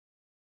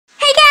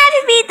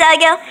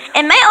Dogow,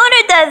 and my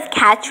owner does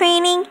cat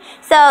training,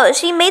 so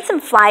she made some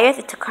flyers.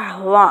 It took her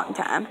a long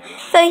time.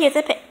 So here's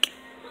a pic.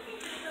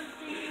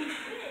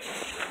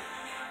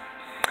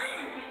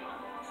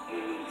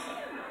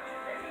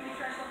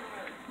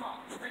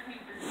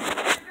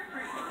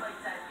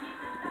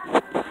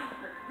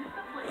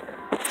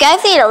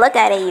 Guys, need to look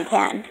at it, you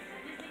can.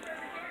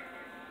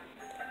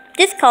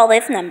 Just call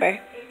this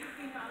number.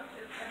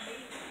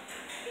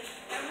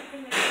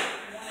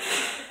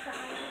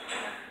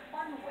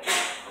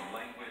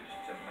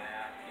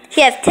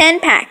 She has 10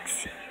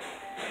 packs.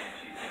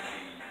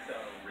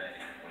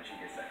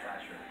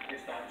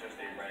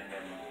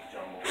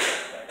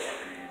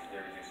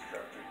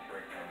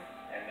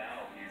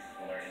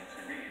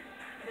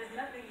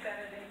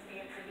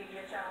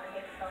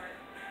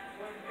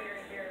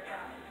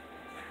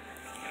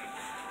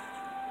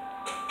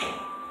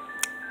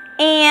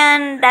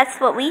 And that's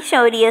what we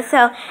showed you.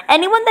 So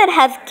anyone that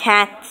has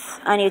cats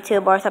on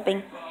YouTube or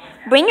something,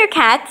 bring your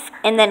cats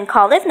and then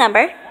call this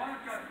number.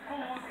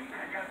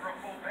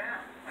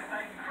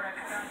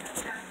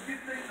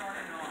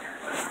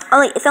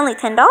 It's only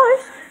 $10.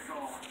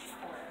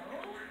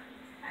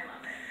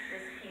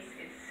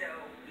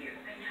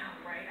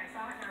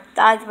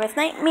 Dog's worst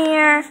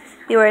nightmare.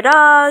 We were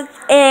dogs,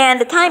 and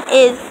the time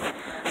is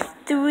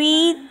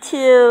 3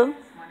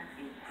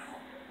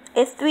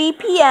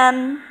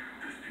 p.m.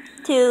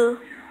 to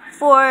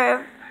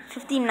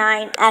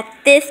 4:59 at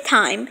this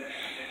time.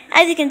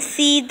 As you can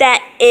see,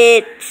 that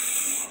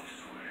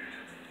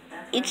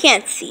you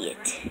can't see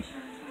it.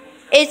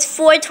 It's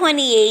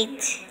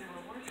 4:28.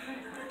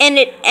 And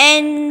it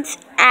ends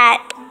at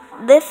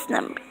this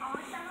number.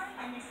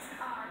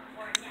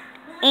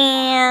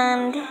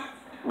 And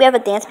we have a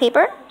dance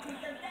paper.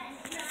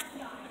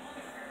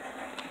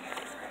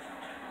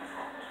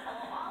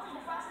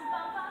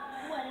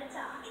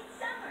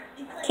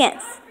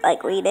 Can't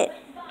read it.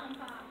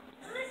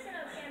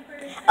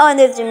 Oh, and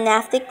there's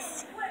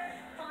gymnastics.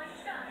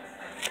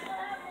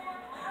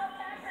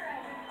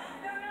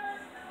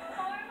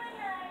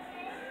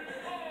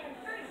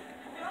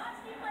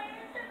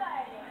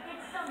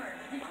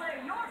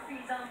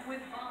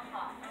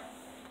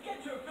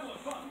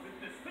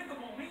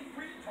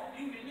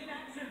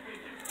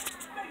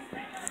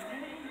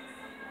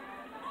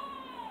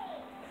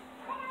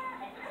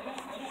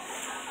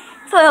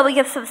 So I hope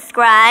you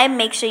subscribe.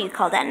 Make sure you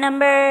call that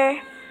number.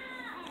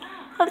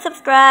 Hope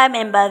subscribe,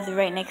 and Buzz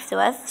right next to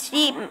us.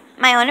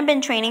 My owner been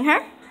training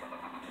her.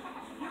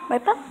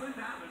 Right, Buzz?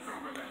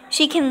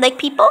 She can lick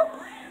people.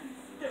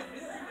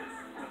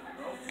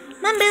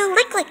 Mumbo,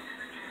 lick.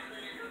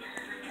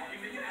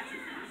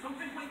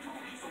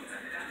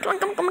 Come on.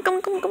 Come.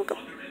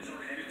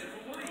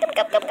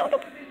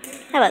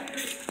 How about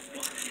this?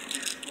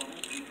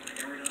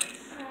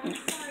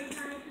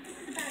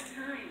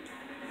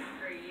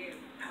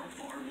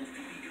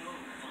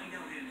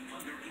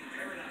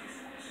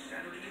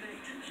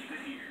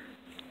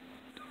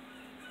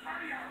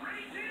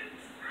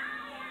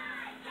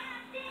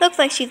 Looks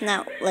like she's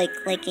not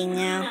licking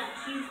now.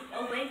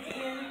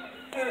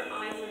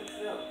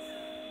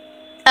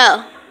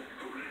 Oh.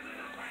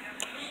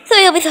 So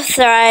you'll be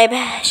subscribe,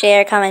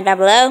 share, comment down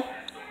below.